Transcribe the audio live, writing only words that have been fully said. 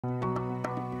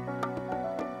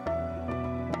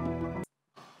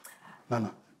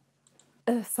Nana.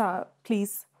 Sir,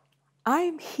 please.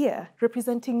 I'm here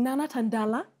representing Nana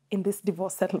Tandala in this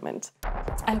divorce settlement.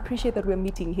 I appreciate that we're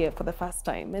meeting here for the first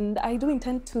time, and I do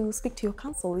intend to speak to your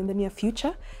counsel in the near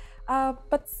future.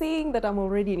 But seeing that I'm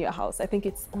already in your house, I think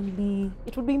it would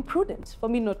be imprudent for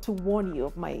me not to warn you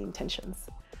of my intentions.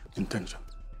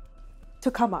 Intentions?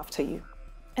 To come after you.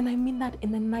 And I mean that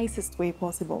in the nicest way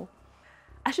possible.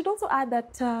 I should also add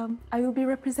that I will be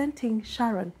representing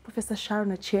Sharon, Professor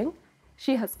Sharon Achieng.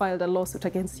 She has filed a lawsuit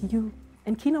against you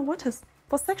and Kina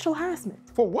for sexual harassment.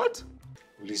 For what?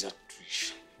 Uliza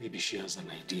Trish. Maybe she has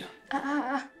an idea.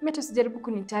 Meta sijaribu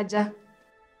kunitaja.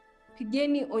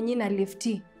 Pigeni Onyi na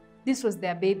Lefty. This was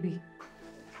their baby.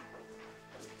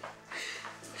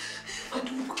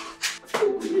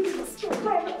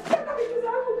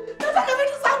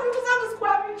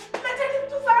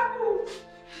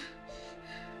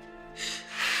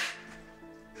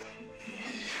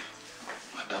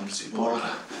 Madam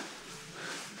Zipora.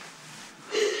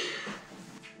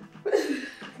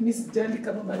 Nisijali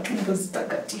kama matumbo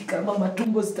zitakatika, kama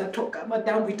matumbo zitatoka, kama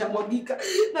damu itamwagika.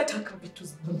 Nataka vitu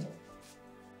zangu.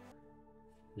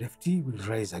 Lefty will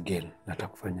rise again.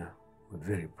 Natakufanya. We're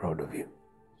very proud of you.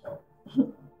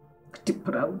 Kati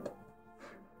proud.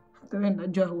 Hata wewe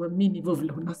najua huamini hivyo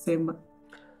vile unasema.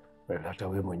 Well, hata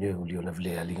wewe mwenyewe uliona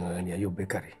vile aling'ang'ania hiyo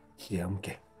bakery ya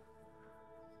mke.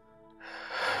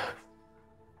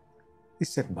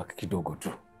 This setback kidogo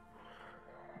tu.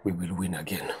 We will win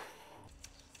again.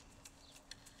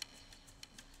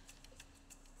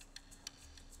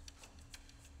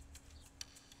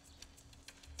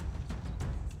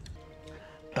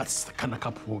 That's the kind of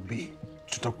couple we'll be.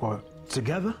 Tutakuwa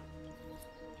together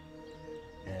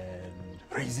and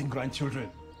raising grandchildren.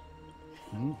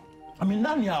 I mean,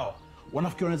 nani hao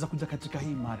wanafikiri wanaweza kuja katika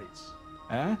hii marriage?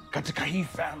 Katika hii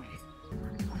family?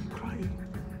 I'm crying.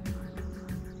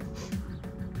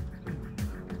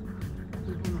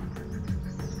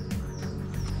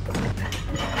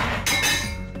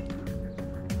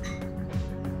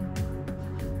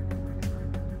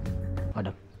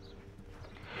 Madam,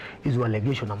 hizo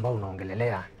allegation ambao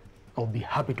unaongelelea, I'll be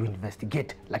happy to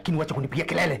investigate, lakini wacha kunipigia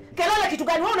kelele. Kelele kitu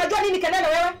gani? Wewe unajua nini kelele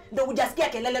wewe? Ndio hujasikia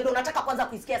kelele, ndio unataka kwanza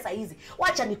kuisikia saa hizi.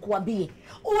 Wacha nikuambie.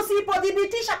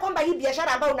 Usipodhibitisha kwamba hii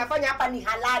biashara ambayo unafanya hapa ni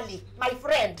halali, my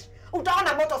friend,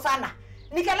 utaona moto sana.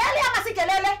 Ni kelele ama si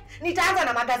kelele? Nitaanza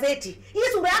na magazeti.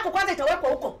 Hii sura yako kwanza itawekwa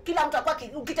huko. Kila mtu akwa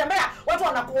ukitembea watu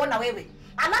wanakuona wewe.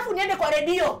 Alafu niende kwa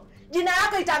redio. Jina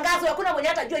yako itangazwe, hakuna mwenye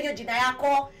atajua hiyo jina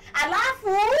yako. Alafu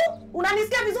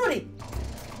unanisikia vizuri?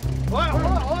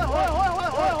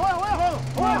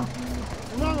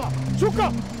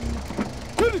 Shuka!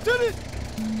 Chini!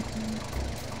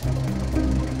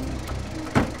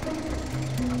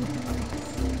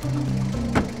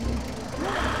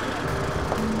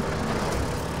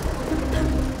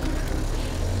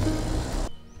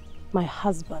 My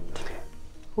husband,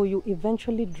 who you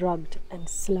eventually drugged and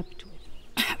slept with.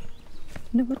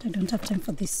 You know what? I don't have time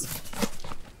for this.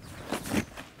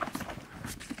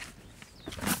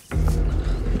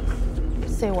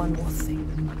 Say one more thing.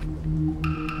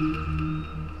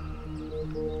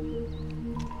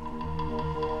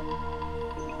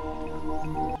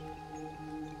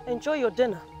 Enjoy your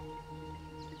dinner.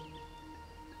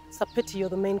 It's a pity you're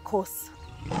the main course.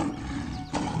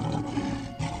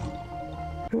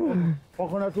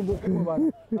 Wakona tumbo kubwa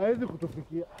bana. Haiwezi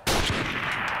kutufikia.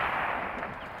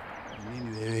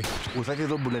 Nini wewe? Usake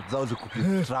hizo bullet zao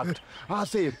zikudistract.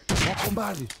 Save. Wako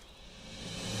mbali.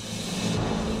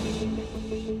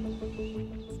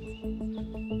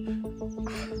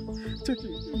 Check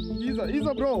it.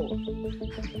 Isa bro.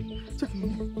 Check it.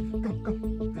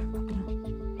 Come.